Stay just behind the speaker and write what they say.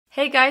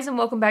Hey guys, and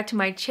welcome back to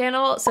my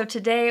channel. So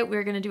today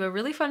we're gonna do a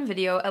really fun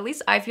video. At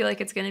least I feel like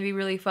it's gonna be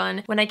really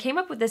fun. When I came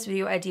up with this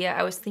video idea,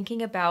 I was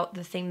thinking about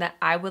the thing that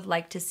I would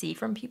like to see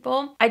from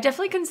people. I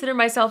definitely consider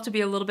myself to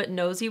be a little bit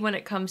nosy when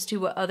it comes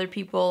to what other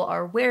people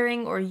are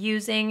wearing or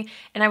using.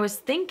 And I was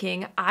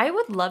thinking I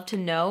would love to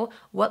know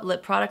what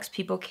lip products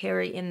people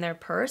carry in their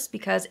purse,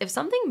 because if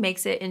something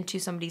makes it into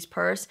somebody's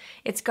purse,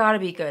 it's gotta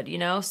be good, you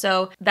know?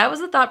 So that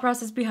was the thought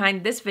process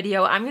behind this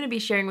video. I'm gonna be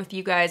sharing with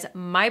you guys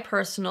my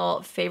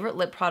personal favorite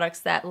lip products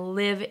that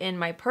live in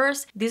my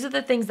purse. These are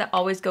the things that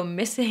always go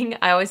missing.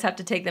 I always have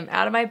to take them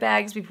out of my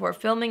bags before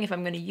filming if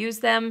I'm going to use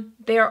them.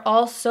 They are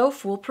all so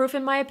foolproof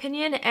in my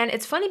opinion, and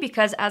it's funny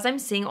because as I'm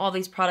seeing all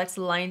these products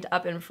lined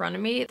up in front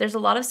of me, there's a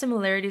lot of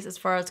similarities as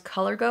far as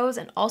color goes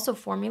and also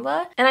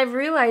formula. And I've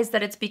realized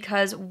that it's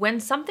because when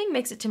something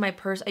makes it to my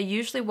purse, I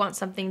usually want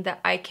something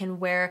that I can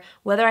wear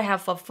whether I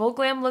have a full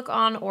glam look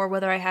on or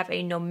whether I have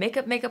a no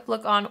makeup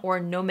look on or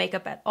no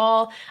makeup at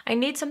all. I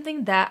need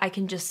something that I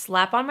can just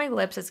slap on my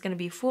lips that's going to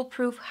be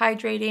foolproof,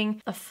 hydrating,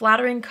 a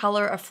flattering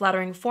color, a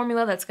flattering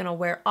formula that's gonna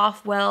wear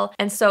off well.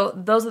 And so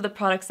those are the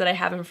products that I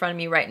have in front of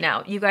me right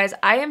now. You guys,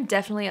 I am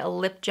definitely a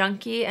lip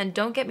junkie, and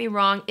don't get me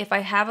wrong, if I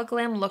have a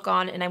glam look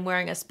on and I'm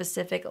wearing a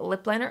specific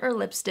lip liner or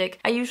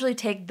lipstick, I usually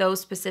take those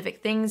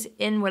specific things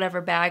in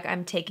whatever bag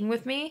I'm taking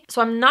with me.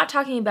 So I'm not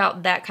talking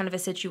about that kind of a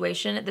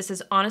situation. This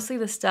is honestly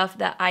the stuff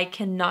that I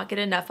cannot get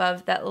enough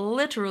of, that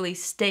literally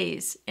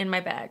stays in my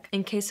bag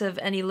in case of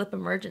any lip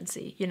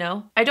emergency, you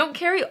know? I don't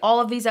carry all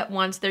of these at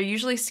once. They're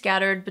usually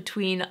scattered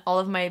between all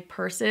of my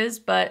purses,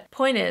 but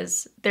point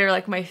is, they're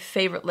like my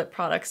favorite lip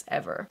products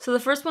ever. So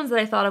the first ones that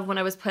I thought of when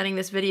I was planning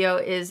this video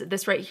is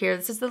this right here.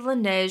 This is the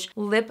Laneige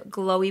Lip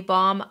Glowy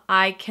Balm.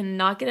 I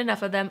cannot get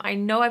enough of them. I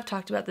know I've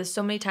talked about this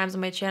so many times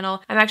on my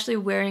channel. I'm actually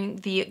wearing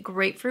the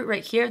grapefruit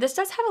right here. This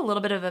does have a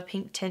little bit of a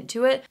pink tint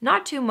to it.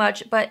 Not too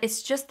much, but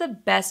it's just the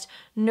best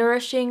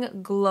nourishing,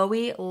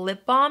 glowy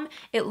lip balm.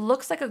 It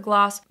looks like a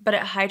gloss, but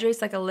it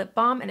hydrates like a lip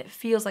balm and it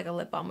feels like a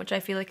lip balm, which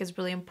I feel like is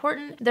really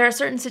important. There are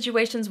certain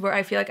situations where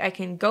I feel like I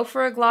can go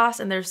for a gloss,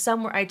 and there's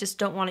some where I just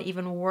don't want to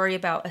even worry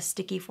about a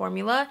sticky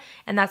formula,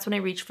 and that's when I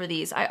reach for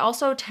these. I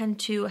also tend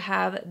to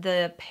have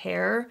the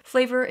pear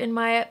flavor in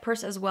my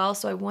purse as well,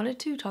 so I wanted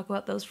to talk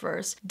about those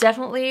first.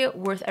 Definitely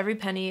worth every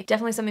penny.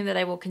 Definitely something that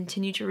I will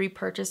continue to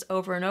repurchase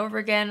over and over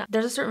again.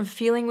 There's a certain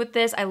feeling with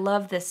this. I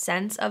love the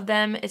scents of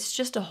them. It's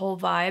just a whole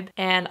vibe,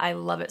 and I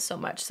love it so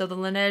much. So the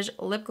Laneige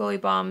Lip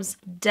Glowy Balms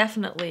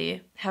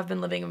definitely have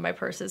been living in my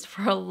purses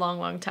for a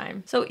long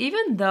time. So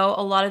even though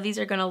a lot of these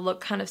are gonna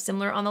look kind of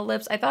similar on the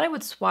lips, I thought I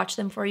would swatch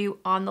them for you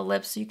on the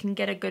lips so you can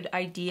get a good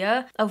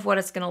idea of what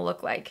it's gonna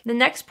look like. The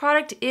next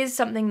product is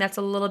something that's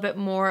a little bit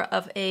more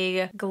of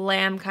a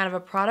glam kind of a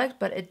product,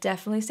 but it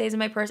definitely stays in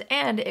my purse,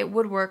 and it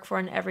would work for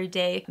an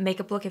everyday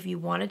makeup look if you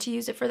wanted to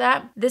use it for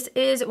that. This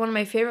is one of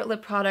my favorite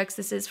lip products.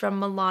 This is from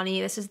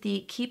Milani. This is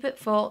the Keep It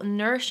Full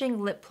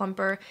Nourishing Lip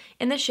Plumper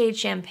in the shade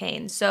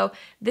Champagne. So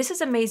this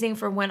is amazing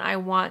for when I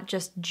want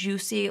just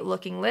juicy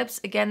looking lips.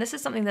 Again, this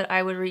is something that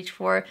I would reach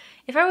for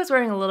if I was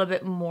wearing a little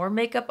bit more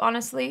makeup,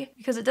 honestly,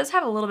 because it does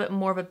have a little bit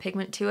more of a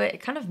pigment to it.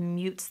 It kind of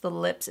mutes the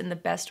lips in the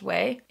best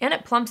way, and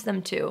it plumps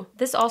them too.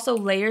 This also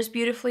layers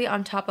beautifully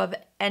on top of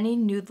any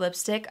nude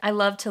lipstick. I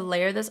love to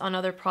layer this on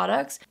other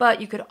products, but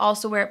you could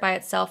also wear it by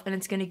itself, and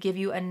it's going to give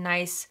you a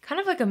nice kind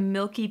of like a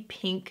milky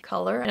pink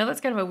color. I know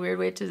that's kind of a weird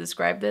way to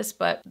describe this,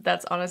 but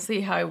that's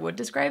honestly how I would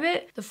describe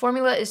it. The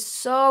formula is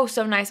so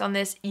nice on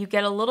this. You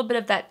get a little bit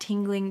of that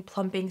tingling,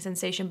 plumping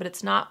sensation, but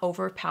it's not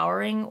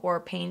overpowering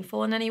or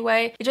painful in any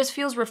way. It just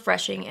feels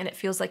refreshing, and it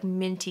feels like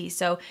minty,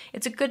 so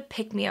it's a good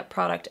pick-me-up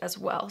product as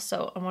well.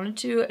 So I wanted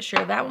to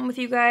share that one with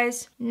you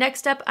guys.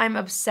 Next up, I'm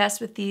obsessed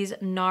with these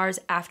NARS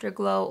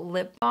Afterglow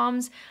lip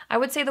balms. I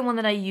would say the one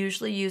that I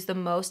usually use the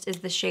most is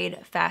the shade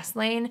Fast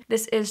Lane.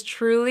 This is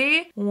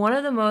truly one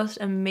of the most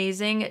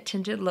amazing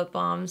tinted lip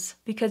balms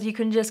because you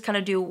can just kind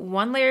of do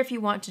one layer if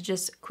you want to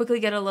just quickly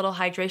get a little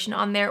hydration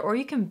on there, or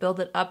you can build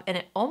it up and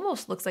it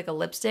almost looks like a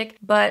lipstick,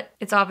 but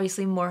it's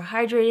obviously more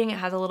hydrating. It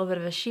has a little bit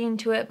of a sheen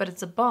to it, but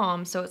it's a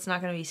balm, so it's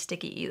not going to be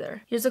sticky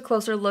either. Here's a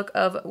closer look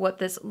of what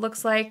this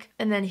looks like,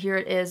 and then here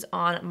it is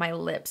on my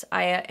lips.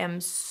 I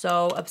am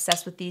so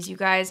obsessed with these, you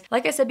guys.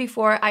 Like I said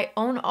before, I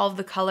own all of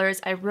the colors.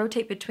 I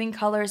rotate between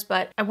colors,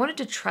 but I wanted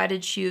to try to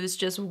choose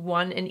just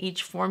one in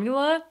each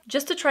formula,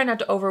 just to try not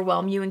to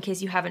overwhelm you in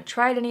case you haven't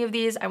tried any of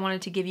these. I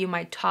wanted to give you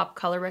my top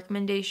color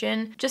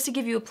recommendation, just to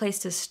give you a place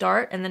to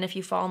start, and then if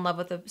you fall in love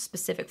with a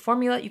specific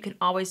formula, you can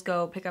always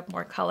go pick up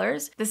more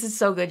colors. This is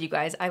so good, you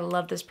guys. I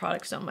love this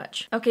product so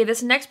much. Okay,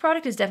 this next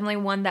product is definitely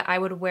one that I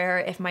would wear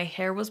if my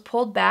hair was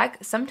pulled back.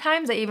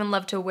 Sometimes I even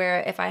love to wear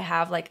it if I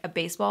have like a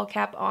baseball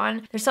cap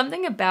on. There's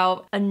something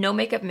about a no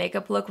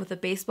makeup look with a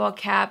baseball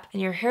cap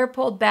and your hair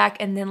pulled back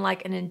back and then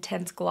like an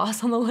intense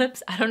gloss on the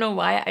lips. I don't know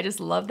why, I just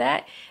love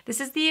that. This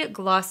is the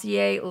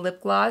Glossier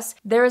lip gloss.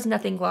 There is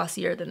nothing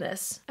glossier than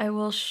this. I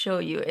will show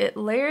you. It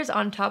layers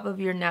on top of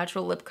your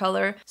natural lip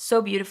color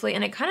so beautifully,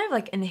 and it kind of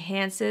like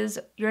enhances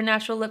your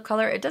natural lip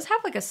color. It does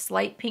have like a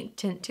slight pink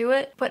tint to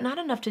it, but not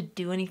enough to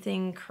do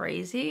anything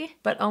crazy.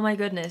 But oh my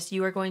goodness,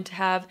 you are going to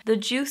have the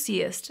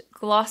juiciest,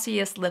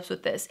 glossiest lips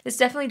with this. This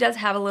definitely does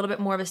have a little bit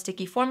more of a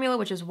sticky formula,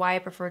 which is why I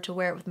prefer to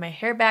wear it with my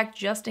hair back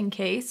just in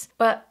case.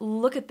 But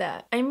look at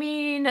that. I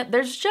mean,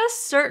 there's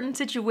just certain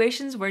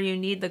situations where you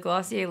need the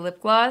Glossier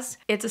lip gloss.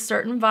 It's a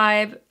certain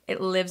vibe. It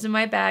lives in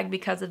my bag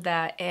because of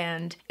that,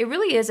 and it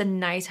really is a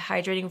nice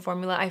hydrating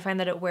formula. I find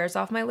that it wears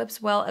off my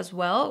lips well as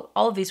well.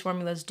 All of these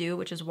formulas do,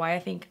 which is why I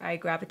think I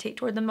gravitate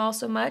toward them all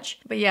so much.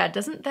 But yeah,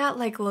 doesn't that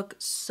like look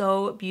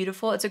so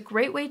beautiful? It's a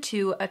great way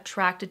to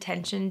attract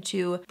attention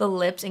to the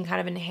lips and kind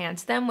of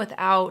enhance them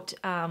without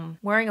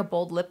wearing a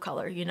bold lip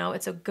color, you know?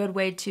 It's a good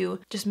way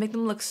to just make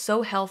them look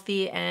so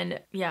healthy, and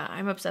yeah,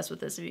 I'm obsessed with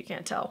this if you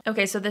can't tell.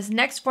 Okay, so this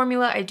next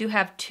formula, I do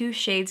have 2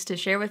 shades to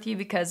share with you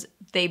because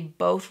they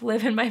both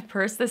live in my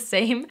purse the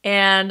same,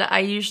 and I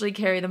usually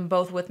carry them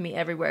both with me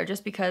everywhere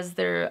just because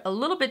they're a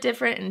little bit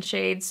different in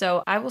shade,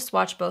 so I will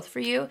swatch both for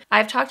you.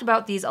 I've talked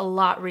about these a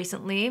lot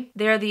recently.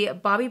 They're the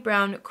Bobbi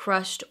Brown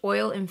Crushed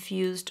Oil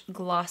Infused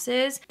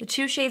Glosses. The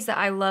 2 shades that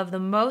I love the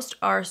most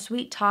are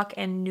Sweet Talk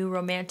and New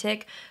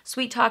Romantic.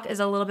 Sweet Talk is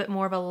a little bit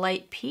more of a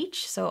light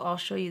peach, so I'll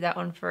show you that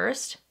one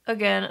first.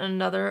 Again,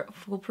 another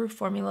foolproof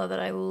formula that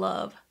I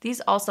love.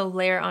 These also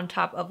layer on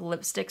top of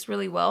lipsticks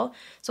really well.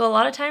 So a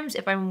lot of times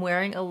if I'm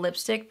wearing a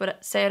lipstick,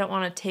 but say I don't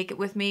want to take it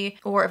with me,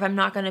 or if I'm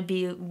not going to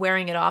be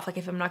wearing it off, like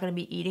if I'm not going to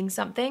be eating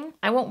something,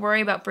 I won't worry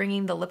about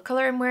bringing the lip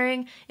color I'm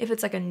wearing if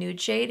it's like a nude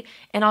shade,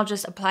 and I'll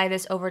just apply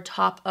this over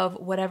top of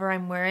whatever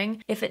I'm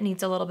wearing if it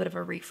needs a little bit of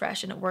a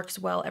refresh, and it works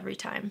well every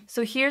time.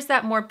 So here's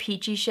that more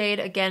peachy shade.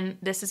 Again,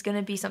 this is going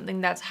to be something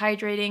that's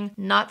hydrating,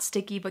 not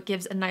sticky, but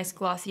gives a nice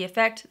glossy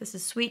effect. This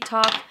is Sweet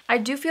Talk. I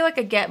do feel like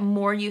I get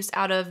more use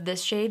out of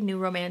this shade, New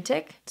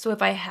Romantic. So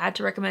if I had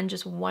to recommend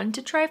just one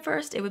to try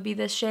first, it would be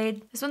this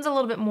shade. This one's a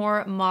little bit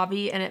more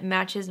mauvey and it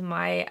matches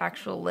my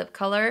actual lip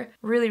color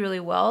really, really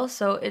well.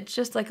 So it's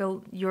just like a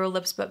Your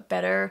Lips But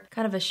Better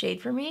kind of a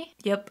shade for me.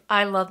 Yep,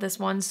 I love this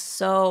one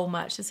so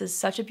much. This is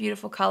such a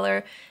beautiful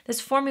color. This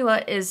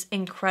formula is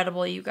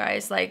incredible, you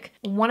guys. Like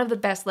one of the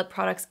best lip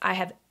products I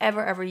have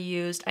ever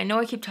used. I know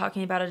I keep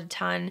talking about it a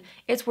ton.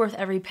 It's worth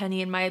every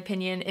penny in my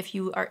opinion if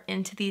you are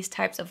into these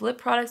types of lip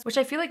products, which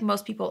I feel like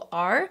most people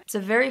are. It's a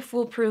very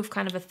foolproof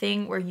kind of a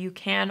thing where you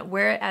can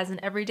wear it as an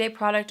everyday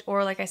product,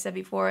 or like I said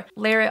before,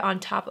 layer it on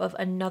top of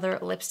another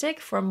lipstick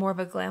for more of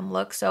a glam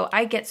look. So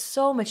I get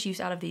so much use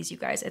out of these, you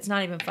guys. It's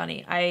not even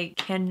funny. I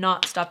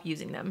cannot stop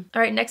using them.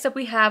 All right, next up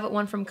we have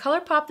one from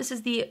ColourPop. This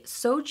is the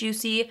So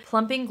Juicy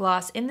Plumping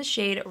Gloss in the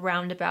shade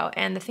Roundabout.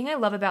 And the thing I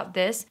love about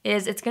this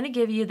is it's gonna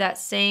give you that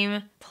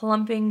same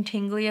plumping,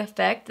 tingly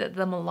effect that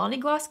the Milani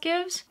gloss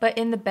gives, but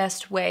in the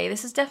best way.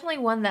 This is definitely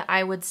one that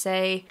I would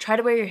say try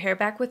to wear your hair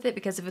back with it,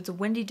 because if it's a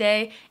windy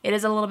day, it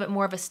is a little bit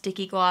more of a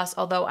sticky gloss,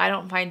 although I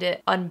don't find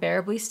it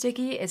unbearably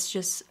sticky. It's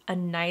just a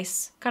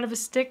nice kind of a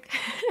stick,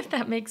 if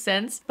that makes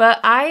sense.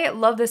 But I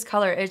love this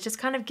color. It just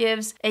kind of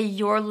gives a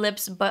Your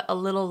Lips but a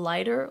little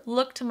lighter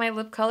look to my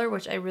lip color,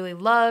 which I really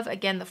love.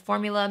 Again, the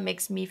formula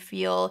makes me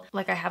feel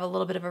like I have a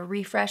little bit of a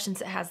refresh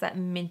since it has that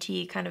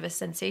minty kind of a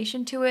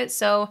sensation to it.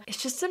 So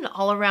it's just an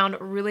all-around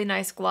really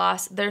nice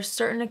gloss. There's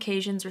certain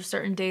occasions or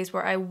certain days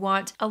where I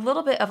want a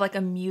little bit of like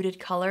a muted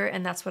color,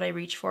 and that's what I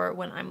reach for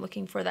when I'm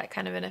looking for that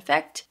kind of an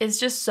effect. It's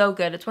just so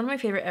good. It's one of my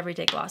favorite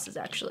everyday glosses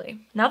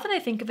actually. Now that I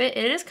think of it,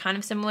 it is kind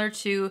of similar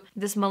to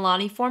this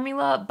Milani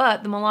formula,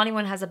 but the Milani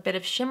one has a bit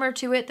of shimmer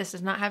to it. This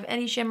does not have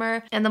any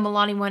shimmer, and the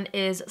Milani one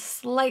is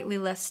slightly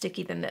less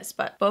sticky than this,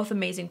 but both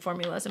amazing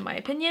formulas in my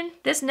opinion.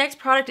 This next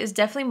product is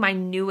definitely my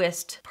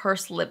newest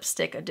purse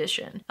lipstick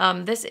addition.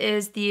 This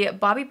is the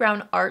Bobbi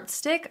Brown Art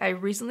Stick. I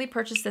recently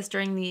purchased this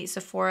during the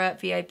Sephora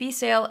VIP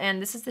sale,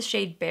 and this is the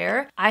shade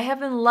Bear. I have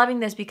been loving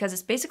this because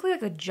it's basically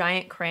like a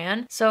giant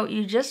crayon. So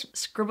you just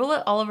scribble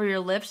it all over your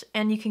lips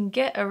and you can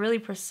get a really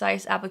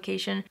precise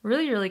application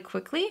really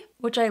quickly,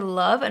 which I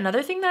love.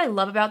 Another thing that I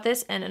love about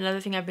this, and another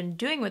thing I've been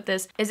doing with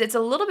this, is it's a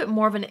little bit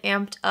more of an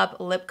amped up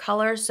lip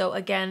color. So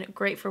again,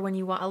 great for when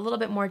you want a little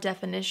bit more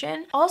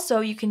definition.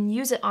 Also, you can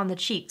use it on the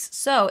cheeks.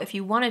 So if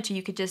you wanted to,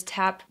 you could just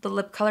tap the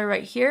lip color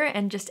right here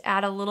and just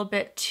add a little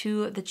bit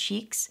to the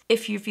cheeks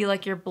if you feel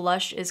like your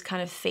blush is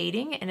kind of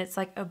fading, and it's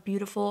like a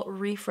beautiful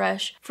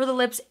refresh for the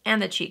lips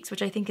and the cheeks,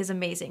 which I think is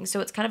amazing. So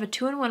it's kind of a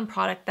 2-in-1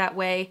 product that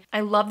way.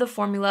 I love the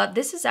formula.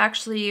 This is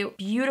actually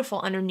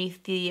beautiful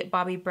underneath the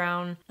Bobbi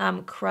Brown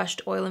Crush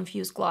brushed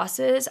oil-infused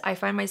glosses, I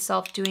find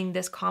myself doing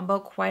this combo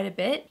quite a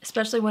bit,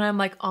 especially when I'm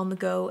like on the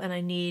go and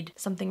I need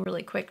something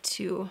really quick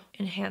to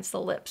enhance the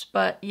lips.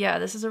 But yeah,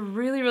 this is a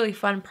really, really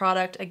fun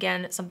product.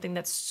 Again, it's something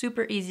that's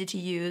super easy to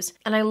use.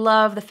 And I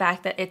love the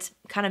fact that it's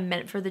kind of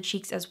meant for the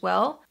cheeks as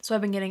well. So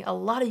I've been getting a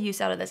lot of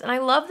use out of this. And I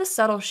love the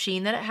subtle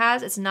sheen that it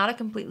has. It's not a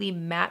completely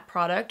matte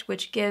product,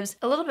 which gives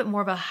a little bit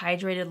more of a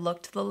hydrated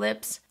look to the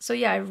lips. So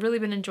yeah, I've really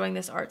been enjoying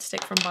this art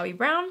stick from Bobbi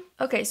Brown.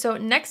 Okay, so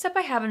next up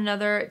I have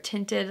another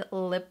tinted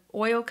lip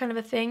oil kind of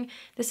a thing.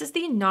 This is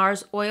the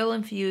NARS Oil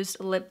Infused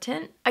Lip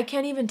Tint. I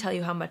can't even tell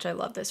you how much I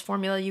love this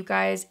formula, you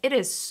guys. It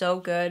is so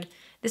good.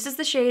 This is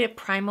the shade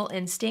Primal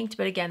Instinct,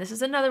 but again, this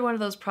is another one of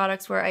those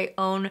products where I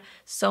own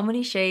so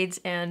many shades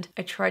and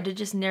I tried to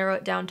just narrow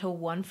it down to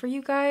one for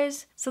you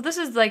guys. So this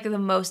is like the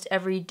most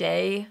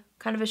everyday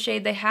kind of a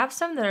shade. They have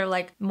some that are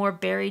like more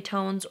berry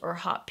tones or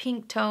hot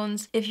pink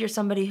tones. If you're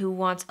somebody who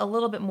wants a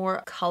little bit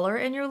more color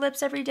in your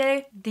lips every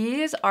day,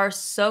 these are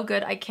so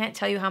good. I can't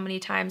tell you how many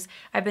times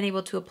I've been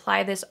able to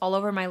apply this all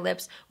over my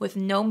lips with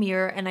no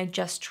mirror and I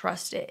just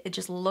trust it. It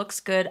just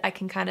looks good. I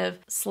can kind of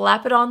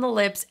slap it on the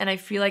lips and I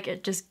feel like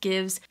it just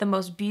gives the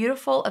most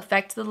beautiful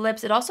effect to the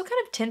lips. It also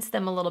kind of tints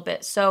them a little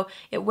bit, so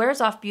it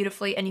wears off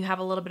beautifully and you have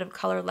a little bit of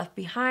color left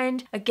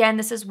behind. Again,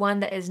 this is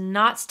one that is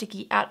not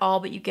sticky at all,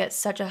 but you get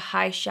such a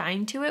high shine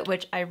to it,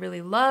 which I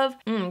really love.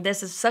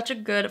 This is such a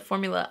good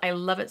formula. I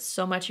love it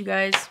so much, you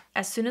guys.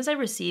 As soon as I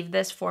received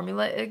this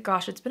formula,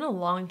 gosh, it's been a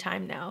long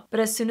time now, but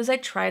as soon as I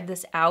tried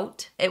this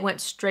out, it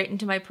went straight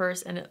into my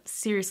purse and it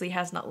seriously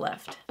has not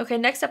left. Okay,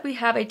 next up we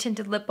have a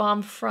tinted lip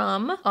balm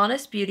from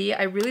Honest Beauty.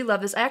 I really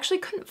love this. I actually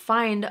couldn't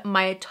find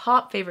my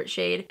top favorite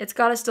shade. It's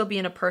gotta still be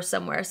in a purse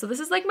somewhere. So this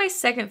is like my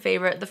second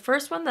favorite. The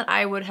first one that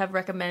I would have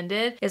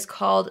recommended is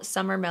called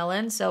Summer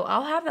Melon. So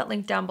I'll have that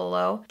link down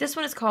below. This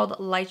one is called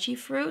Lychee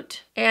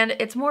Fruit and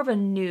it's more of a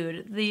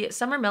nude. The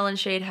Summer Melon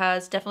shade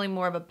has definitely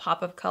more of a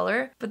pop of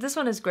color, but this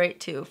one is great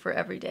too for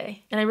every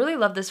day. And I really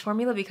love this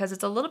formula because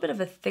it's a little bit of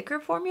a thicker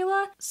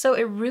formula, so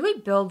it really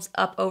builds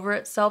up over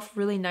itself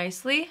really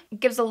nicely.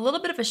 It gives a little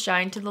bit of a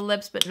shine to the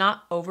lips, but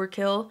not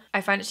overkill. I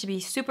find it to be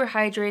super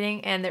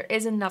hydrating and there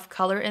is enough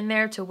color in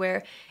there to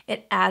where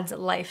it adds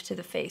life to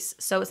the face.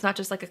 So it's not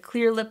just like a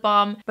clear lip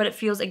balm, but it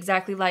feels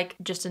exactly like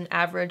just an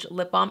average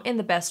lip balm in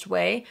the best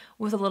way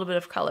with a little bit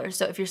of color.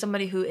 So if you're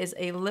somebody who is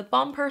a lip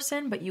balm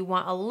person, but you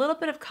want a little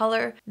bit of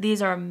color,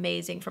 these are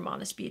amazing from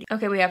Honest Beauty.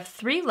 Okay, we have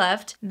 3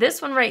 left.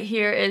 This one right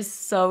here is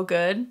so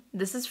good.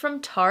 This is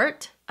from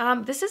Tarte.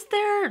 This is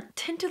their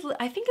tinted,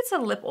 I think it's a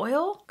lip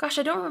oil. Gosh,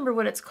 I don't remember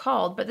what it's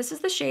called, but this is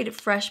the shade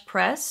Fresh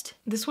Pressed.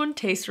 This one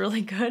tastes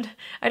really good.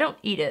 I don't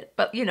eat it,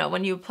 but you know,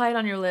 when you apply it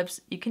on your lips,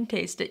 you can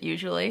taste it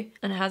usually,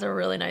 and it has a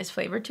really nice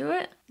flavor to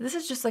it. This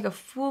is just like a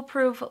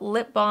foolproof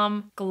lip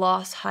balm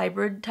gloss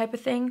hybrid type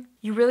of thing.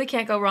 You really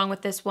can't go wrong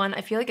with this one.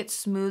 I feel like it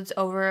smooths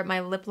over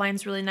my lip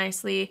lines really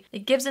nicely.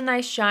 It gives a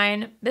nice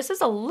shine. This is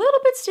a little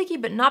bit sticky,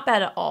 but not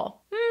bad at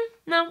all.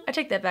 No, I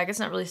take that back. It's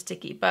not really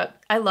sticky,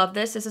 but I love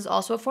this. This is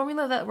also a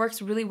formula that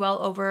works really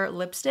well over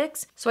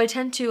lipsticks. So I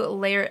tend to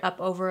layer it up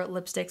over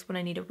lipsticks when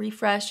I need a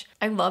refresh.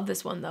 I love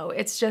this one though.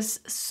 It's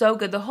just so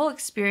good. The whole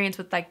experience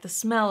with like the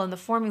smell and the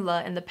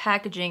formula and the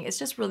packaging is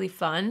just really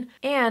fun.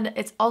 And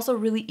it's also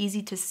really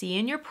easy to see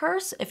in your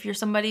purse. If you're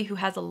somebody who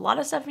has a lot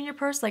of stuff in your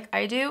purse like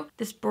I do,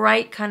 this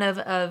bright kind of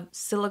a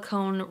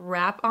silicone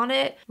wrap on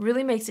it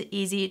really makes it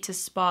easy to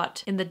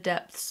spot in the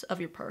depths of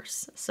your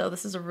purse. So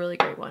this is a really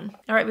great one.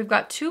 All right, we've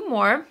got 2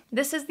 more.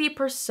 This is the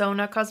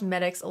Persona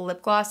Cosmetics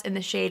lip gloss in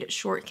the shade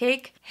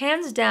Shortcake.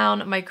 Hands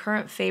down my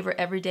current favorite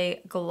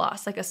everyday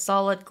gloss, like a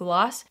solid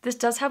gloss. This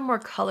does have more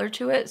color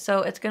to it,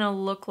 so it's gonna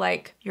look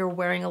like you're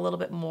wearing a little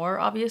bit more,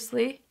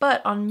 obviously.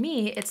 But on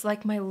me, it's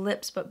like my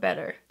lips, but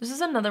better. This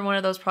is another one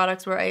of those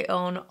products where I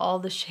own all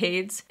the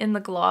shades in the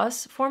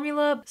gloss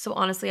formula. So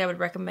honestly, I would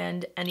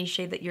recommend any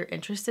shade that you're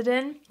interested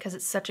in because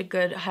it's such a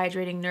good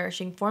hydrating,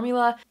 nourishing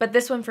formula. But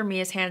this one for me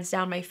is hands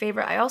down my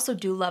favorite. I also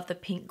do love the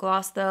pink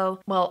gloss though.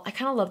 Well, I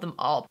kind of love them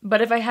all,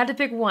 but if I had to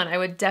pick one, I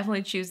would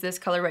definitely choose this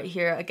color right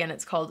here. Again,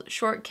 it's called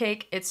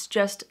Shortcake. It's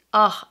just,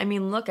 I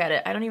mean, look at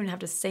it. I don't even have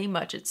to say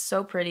much. It's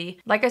so pretty.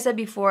 Like I said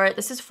before,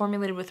 this is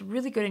formulated with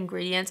really good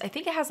ingredients. I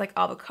think it has like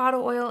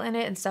avocado oil in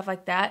it and stuff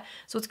like that.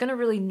 So it's gonna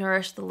really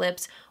nourish the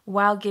lips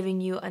while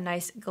giving you a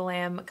nice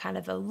glam kind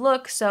of a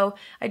look. So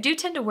I do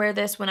tend to wear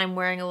this when I'm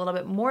wearing a little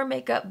bit more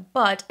makeup,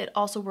 but it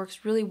also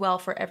works really well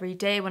for every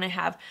day when I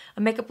have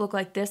a makeup look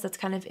like this that's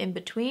kind of in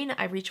between.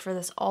 I reach for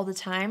this all the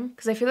time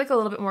because I feel like a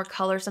little bit more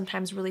color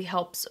sometimes really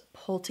helps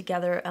pull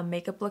together a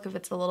makeup look if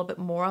it's a little bit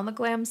more on the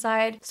glam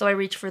side. So I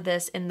reach for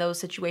this in those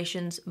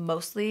situations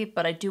mostly,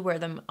 but I do wear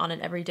them on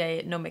an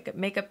everyday no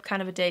makeup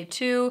kind of a day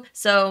too.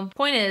 So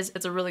point is,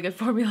 it's a really good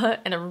formula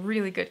and a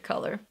really good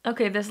color.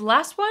 Okay, this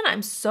last one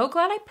I'm so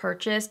glad I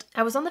purchased.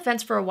 I was on the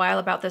fence for a while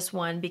about this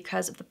one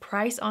because of the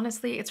price.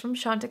 Honestly, it's from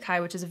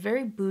Chantecaille, which is a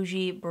very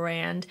bougie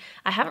brand.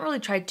 I haven't really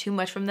tried too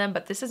much from them,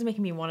 but this is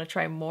making me want to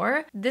try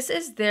more. This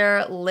is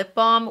their lip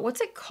balm.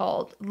 What's it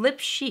called? Lip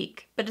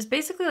Chic. But it's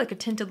basically like a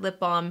tinted lip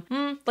balm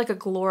like a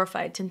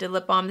glorified tinted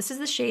lip balm. This is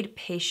the shade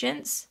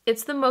Patience.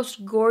 It's the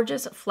most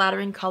gorgeous,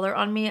 flattering color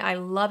on me. I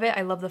love it.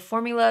 I love the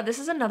formula. This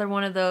is another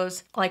one of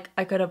those, like,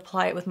 I could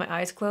apply it with my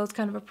eyes closed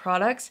kind of a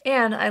products.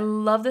 And I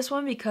love this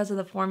one because of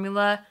the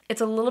formula.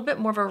 It's a little bit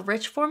more of a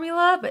rich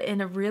formula, but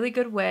in a really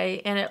good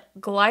way. And it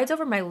glides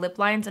over my lip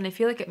lines, and I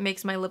feel like it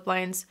makes my lip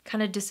lines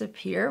kind of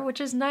disappear,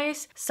 which is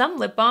nice. Some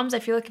lip balms, I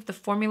feel like if the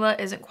formula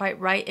isn't quite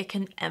right, it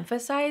can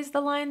emphasize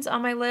the lines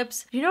on my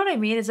lips. You know what I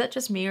mean? Is that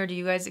just me, or do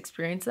you guys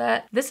experience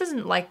that? This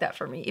isn't like that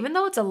for me. Even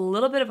though it's a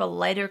little bit of a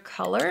lighter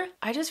color,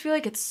 I just feel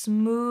like it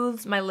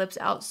smooths my lips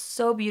out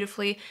so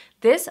beautifully.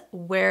 This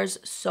wears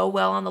so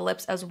well on the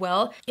lips as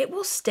well. It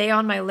will stay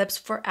on my lips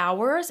for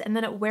hours, and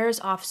then it wears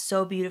off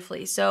so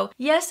beautifully. So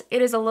yes,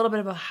 it is a little bit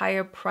of a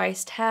higher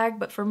price tag,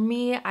 but for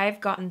me, I've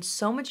gotten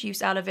so much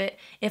use out of it.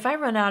 If I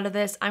run out of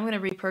this, I'm gonna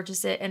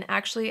repurchase it. And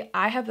actually,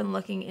 I have been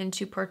looking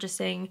into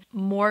purchasing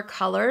more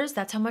colors.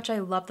 That's how much I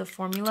love the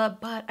formula,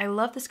 but I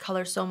love this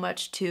color so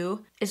much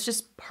too. It's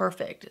just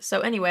perfect.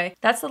 So anyway,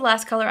 that's the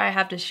last color I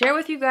have to share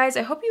with you guys.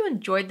 I hope you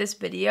enjoyed this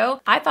video.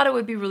 I thought it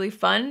would be really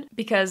fun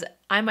because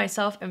I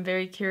myself am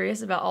very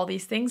curious about all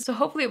these things. So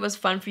hopefully it was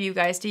fun for you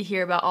guys to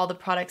hear about all the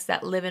products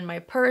that live in my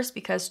purse,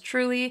 because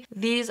truly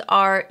these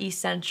are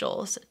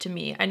essentials to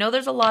me. I know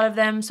there's a lot of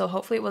them, so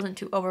hopefully it wasn't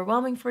too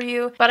overwhelming for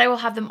you, but I will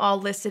have them all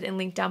listed and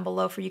linked down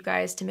below for you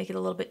guys to make it a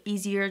little bit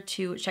easier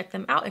to check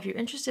them out if you're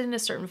interested in a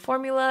certain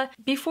formula.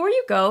 Before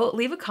you go,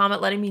 leave a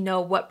comment letting me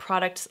know what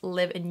products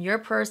live in your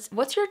purse.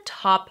 What's your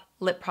top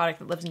lip product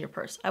that lives in your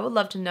purse? I would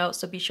love to know,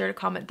 so be sure to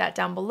comment that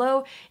down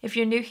below. If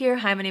you're new here,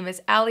 hi, my name is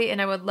Allie,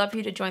 and I would love for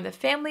you to join the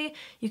family.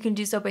 You can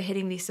do so by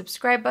hitting the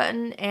subscribe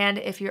button, and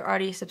if you're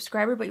already a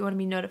subscriber but you want to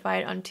be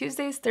notified on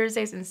Tuesdays,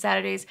 Thursdays, and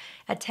Saturdays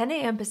at 10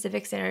 a.m.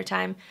 Pacific Standard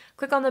Time,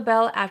 click on the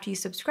bell after you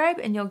subscribe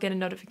and you'll get a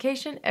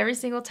notification every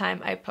single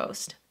time I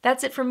post.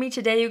 That's it from me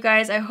today, you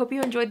guys. I hope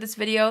you enjoyed this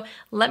video.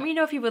 Let me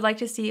know if you would like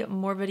to see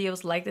more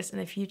videos like this in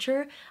the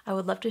future. I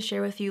would love to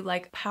share with you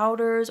like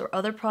powders or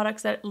other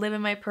products that live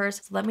in my purse.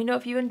 So let me know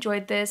if you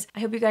enjoyed this. I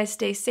hope you guys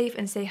stay safe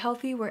and stay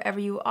healthy wherever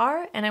you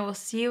are, and I will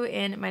see you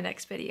in my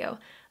next video.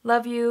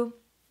 Love you.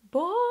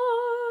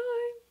 Bye.